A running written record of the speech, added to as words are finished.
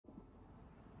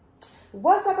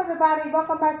What's up, everybody?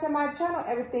 Welcome back to my channel,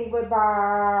 Everything with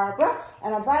Barbara,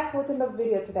 and I'm back with another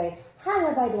video today. How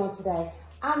everybody doing today?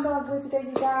 I'm doing good today,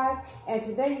 you guys. And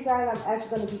today, you guys, I'm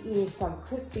actually going to be eating some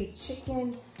crispy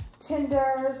chicken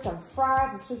tenders, some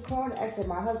fries, and sweet corn. Actually,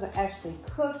 my husband actually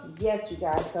cooked. Yes, you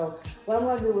guys. So what I'm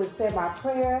going to do is say my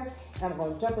prayers, and I'm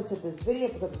going to jump into this video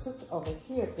because the sister over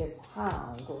here is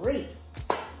hungry.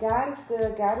 God is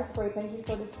good. God is great. Thank you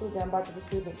for this food that I'm about to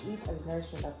receive and eat as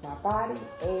nourishment of my body.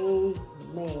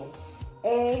 Amen.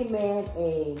 Amen.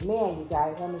 Amen, you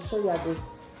guys. I'm going to show y'all this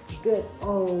good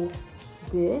old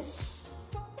dish.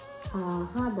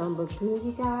 Don't look good,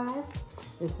 you guys.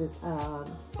 This is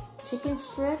chicken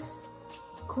strips,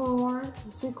 corn,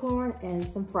 sweet corn, and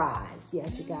some fries.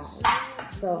 Yes, you guys.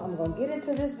 So I'm going to get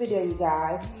into this video, you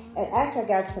guys. And actually, I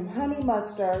got some honey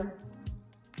mustard.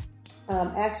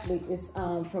 Actually, it's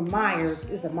from Myers.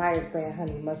 It's a Myers brand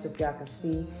honey mustard, if y'all can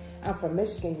see. I'm from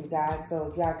Michigan, you guys. So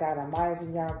if y'all got a Myers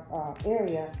in y'all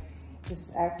area, this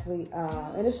is actually,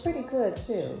 and it's pretty good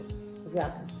too, if y'all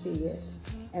can see it.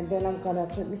 And then I'm gonna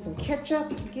put me some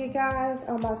ketchup, you guys,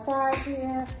 on my fries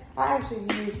here. I actually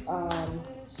use, I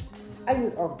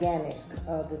use organic,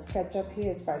 this ketchup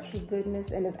here. It's by True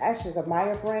Goodness, and it's actually a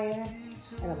Meyer brand.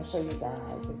 And I'm gonna show you guys,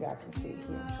 if y'all can see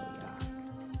here.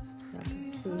 Y'all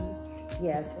can see.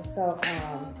 Yes, so,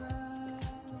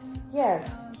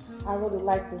 yes, I really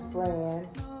like this brand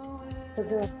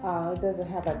because it doesn't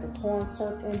have like the corn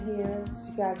syrup in here. So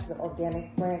you guys, it's an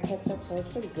organic brand ketchup, so it's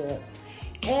pretty good.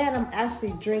 And I'm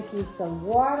actually drinking some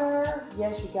water.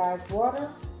 Yes, you guys, water.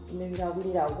 And you know, we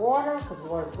need our water because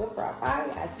water is good for our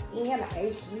body. And our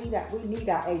H2O, we need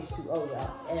our H2O,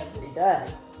 y'all, every day.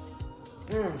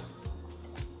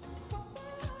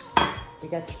 We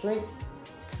got to drink.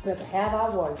 We have to have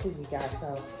our water, excuse me, guys.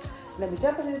 So let me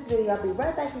jump into this video. I'll be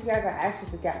right back, you guys. I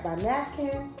actually forgot my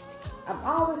napkin. I'm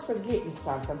always forgetting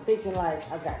something. I'm thinking like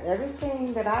I got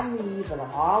everything that I need, but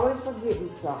I'm always forgetting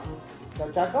something.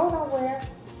 Don't y'all go nowhere.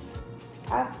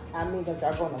 I mean, don't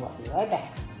y'all go nowhere. I'll be right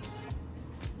back.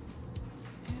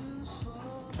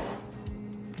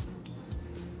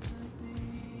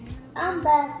 I'm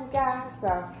back, you guys.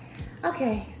 So,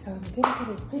 okay, so I'm getting to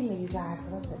this video, you guys,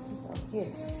 because I'm just over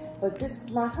here. But this,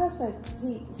 my husband,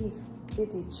 he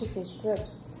did these chicken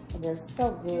strips, and they're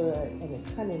so good. And this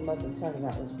honey mustard, I'm telling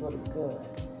y'all, is really good.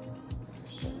 I'll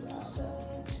show y'all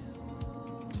that.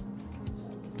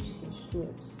 These chicken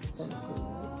strips, so good.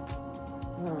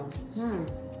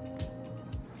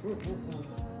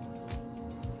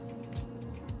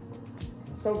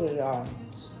 So good, y'all.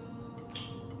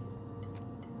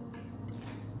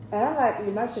 And I like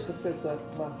eating my chicken strips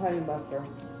with honey mustard.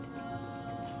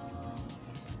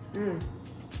 So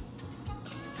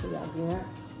y'all do that.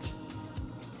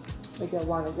 Make y'all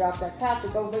want to get off that couch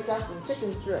and go make out some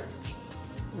chicken strips.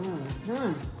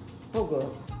 So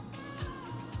good.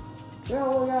 You know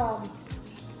what, y'all?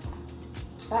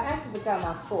 I actually forgot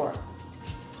my fork.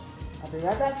 I'll be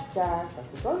right back, guys. I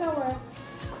can go nowhere.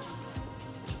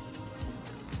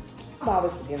 I'm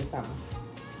always forgetting something.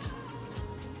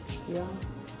 See y'all?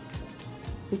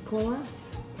 Sweet corn.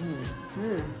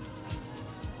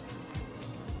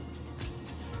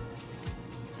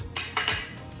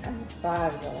 And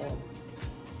fries, y'all.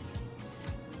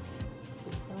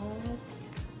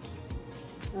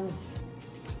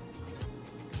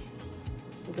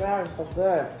 The fries are so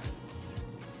good.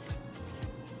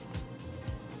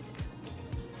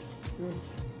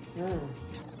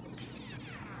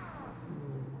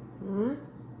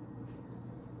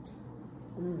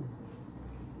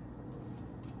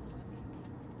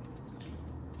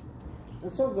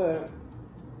 It's so good.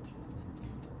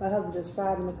 My husband just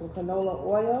fried them with some canola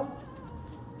oil.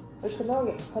 Which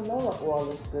canola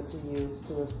oil is good to use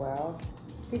too as well.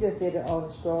 He just did it on the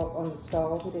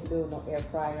stove. He didn't do it in no air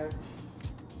fryer.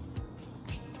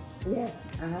 Yeah.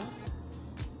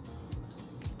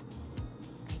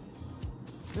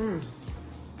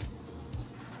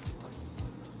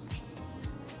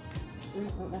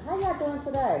 How y'all doing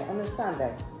today on this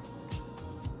Sunday?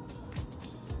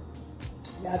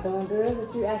 Y'all doing good?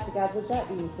 What you ask you guys what y'all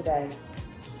eating today?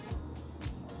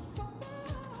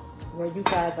 Where you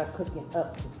guys are cooking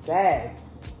up today?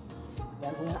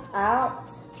 Y'all going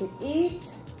out to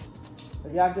eat?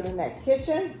 Or y'all get in that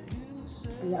kitchen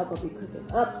and y'all gonna be cooking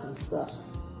up some stuff?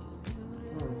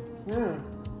 You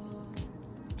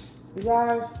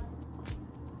guys,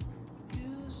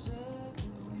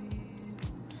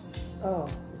 oh,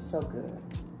 it's so good.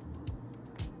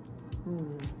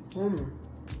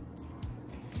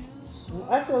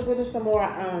 Actually, I'll give you some more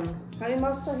honey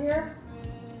mustard here.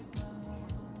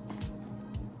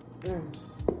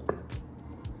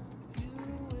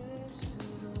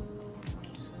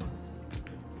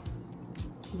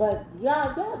 But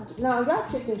y'all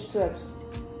chicken strips.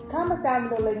 Comment down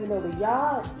below, let me know, do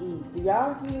y'all eat? Do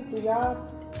y'all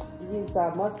use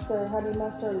mustard, honey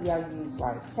mustard? Or do y'all use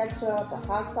like ketchup or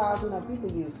hot sauce? You know,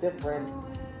 people use different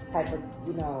type of,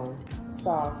 you know,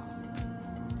 sauce,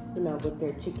 you know, with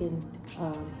their chicken.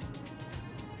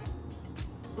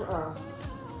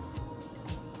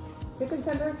 Chicken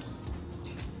tender.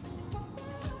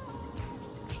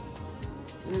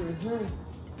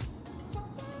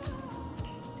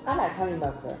 I like honey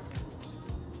mustard.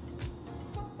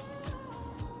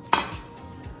 I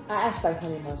actually like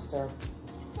honey mustard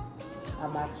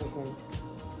on my chicken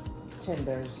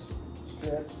tenders,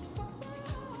 strips.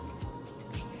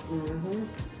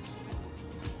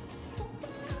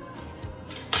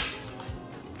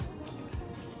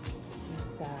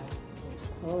 Guys, it's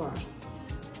corn.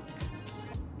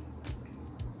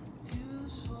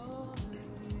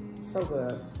 So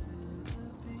good.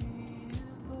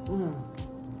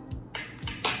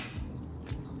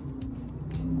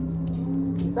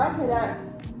 If I hear that,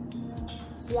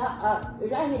 see,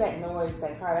 if I hear that noise,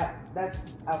 that car,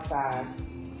 that's outside.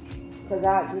 Cause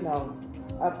I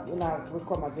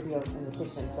record my videos in the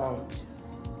kitchen, so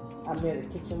I'm near the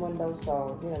kitchen window.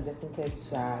 So you know, just in case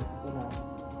you guys, you know,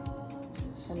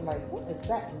 I'm like, what is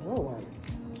that noise?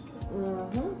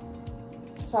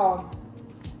 So.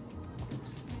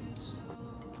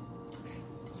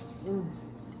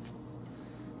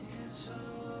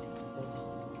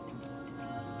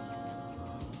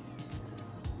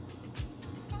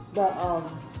 But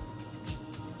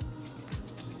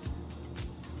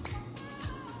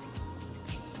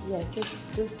yes,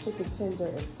 this chicken tender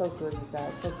is so good, you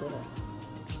guys. So good.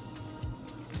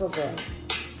 So good.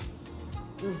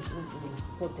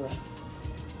 So good.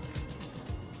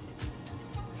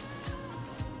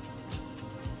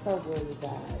 So good, you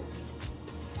guys.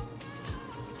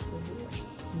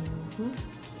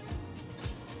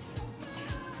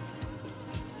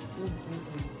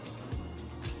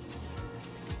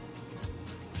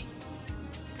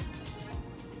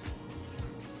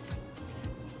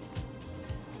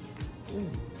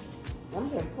 I'm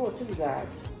getting full too, you guys.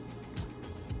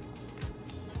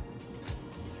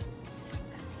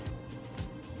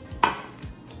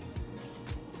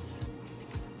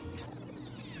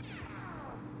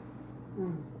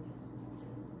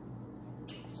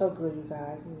 So good, you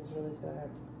guys. This is really good.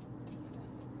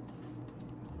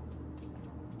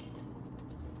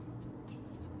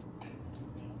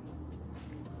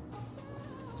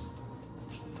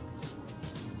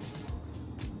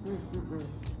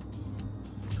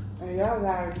 And y'all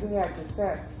guys, we have to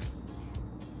set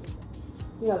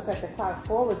the clock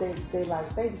forward.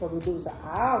 Daylight savings, so we lose an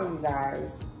hour, you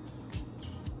guys.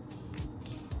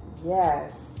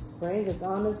 Yes, spring is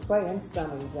on its way and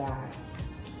summer, you guys.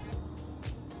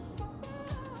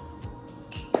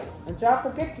 Don't y'all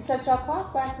forget to set your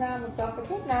clock back now. Don't y'all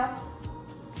forget now.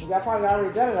 Y'all probably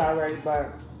already done it already,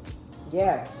 but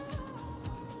yes.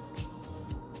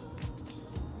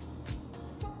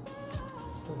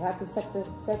 We have to set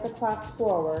the clocks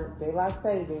forward. Daylight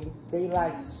savings,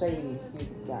 excuse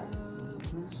me, guys.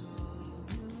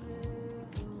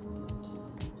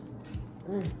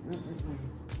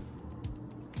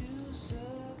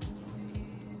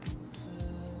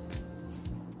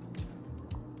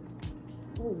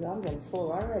 Ooh, y'all, I'm getting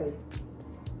full already.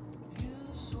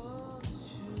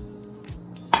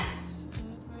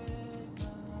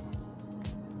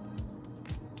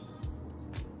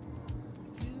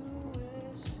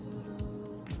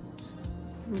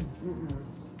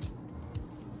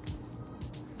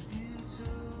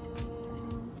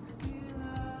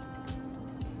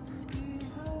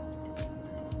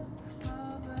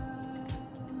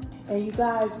 And you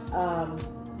guys,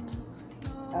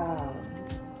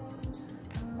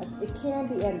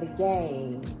 Candy and the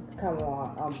Game come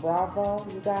on Bravo,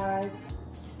 you guys.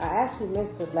 I actually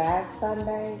missed it last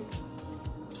Sunday.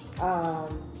 I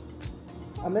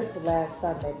missed it last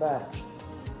Sunday, but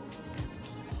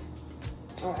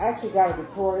I actually got to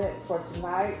record it for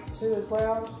tonight too as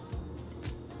well.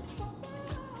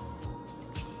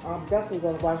 I'm definitely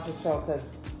going to watch the show because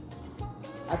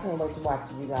I can't wait to watch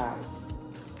it, you guys.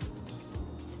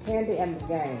 Candy and the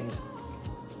Game.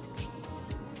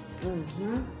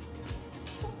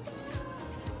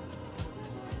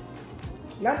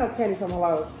 Y'all know Candy from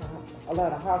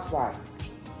Atlanta Housewife.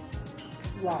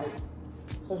 Right.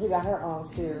 So she got her own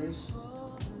series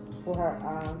for her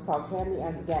called Candy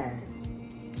and the Gang.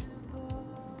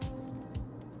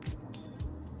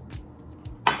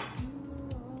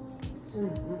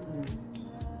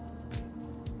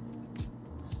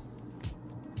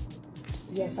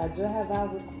 Yes, I do have that.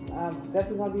 I'm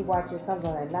definitely going to be watching. It comes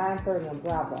on at 9:30 on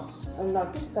Bravo. No,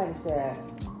 this thing said,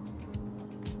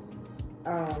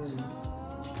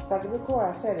 but the record,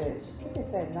 I said it. I think it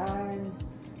said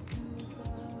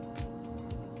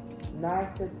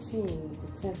 9:15 to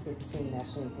 10:15, I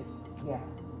think. Yeah.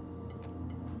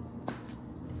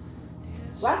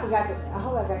 Well, I forgot. I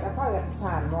probably got the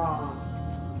time wrong.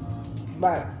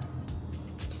 But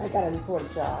I got to record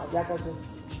it, y'all. I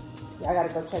got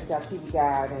to go check y'all TV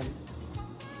guide and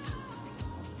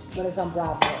when it's on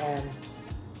Bravo, and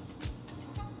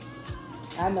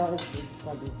I know it's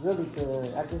going to be really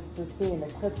good. I just seeing the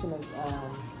clips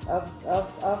of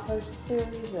her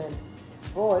series, and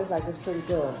boy, it's like it's pretty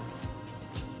good.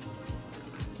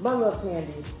 But I love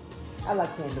Candy. I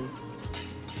like Candy.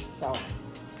 So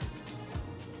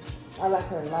I like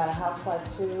her in Atlanta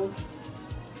Housewife too.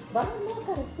 But I don't know, I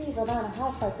gotta see if Atlanta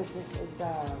Housewife is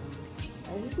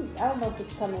I don't know if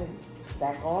it's coming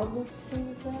back on this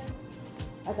season.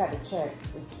 I gotta check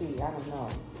and see. I don't know.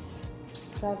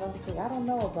 I don't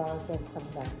know about if that's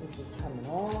coming back. If it's coming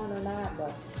on or not,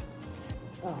 but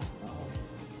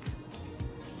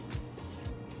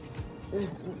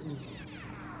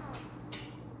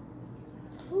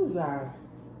Ooh, guys.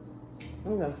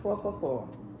 I'm going 4 for 4.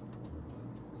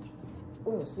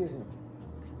 Oh, excuse me.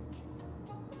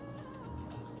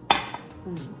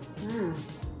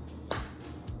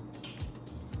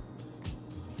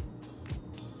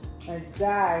 And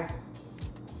guys,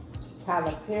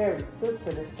 Tyler Perry's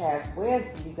sister this past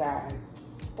Wednesday, you guys.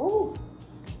 Ooh,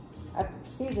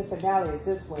 season finale is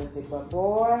this Wednesday, but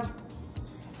boy.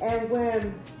 And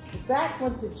when Zach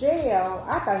went to jail,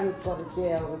 I thought he was going to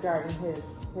jail regarding his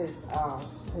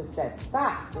that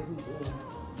stock that he's in.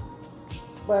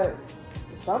 But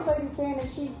some lady saying that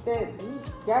he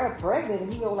got her pregnant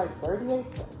and he owed like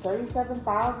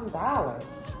 $37,000.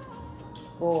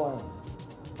 Boy,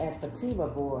 and Fatima,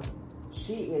 boy,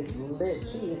 she is lit.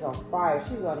 She is on fire.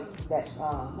 She's gonna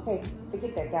okay,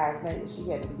 forget that guy's name that she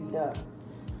had to beat up.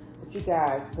 But you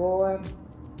guys, boy,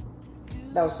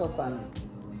 that was so funny.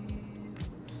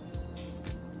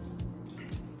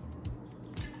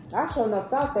 I sure enough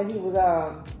thought that he was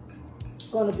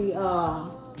gonna be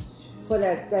for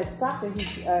that stock that he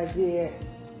did,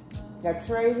 that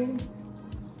trading,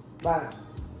 but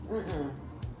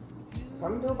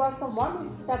something to do about some woman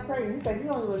he got pregnant. He said he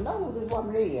don't even know who this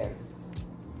woman is.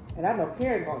 And I know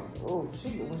Karen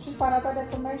when she find out that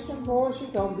information, boy, she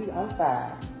gonna be on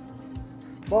fire.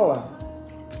 Boy.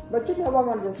 But you know what, I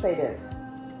wanted to say this.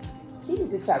 He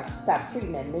need to stop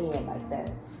treating that man like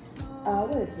that.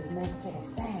 What is his name? I can't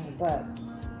stand, but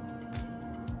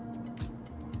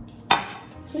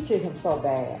she treated him so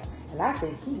bad. And I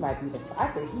think he might be I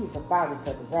think he's the father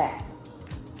to the Zach.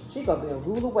 She gonna be a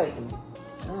rude awakening.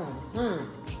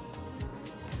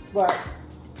 But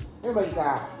anyway, you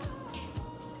guys.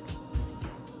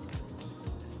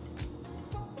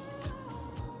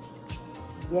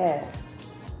 Yes.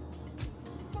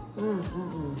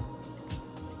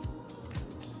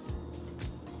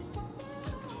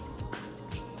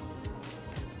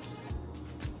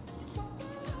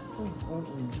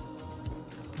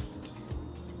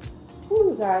 Whew,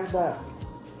 you guys, but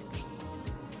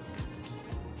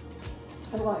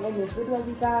I'm gonna end this video,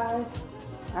 you guys.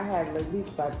 I had at least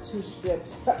about 2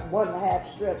 strips, 1.5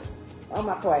 strips on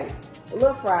my plate. A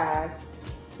little fries,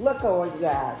 look over, you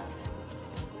guys.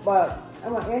 But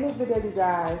I'm gonna end this video, you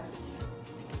guys.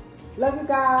 Love you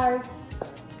guys.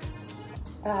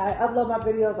 I upload my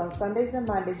videos on Sundays and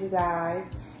Mondays, you guys.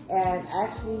 And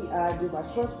actually do my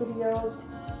shorts videos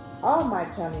on my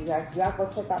channel, you guys. Y'all go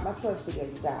check out my shorts video,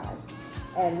 you guys.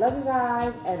 And love you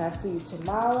guys, and I'll see you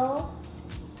tomorrow.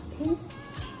 Peace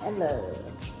and love.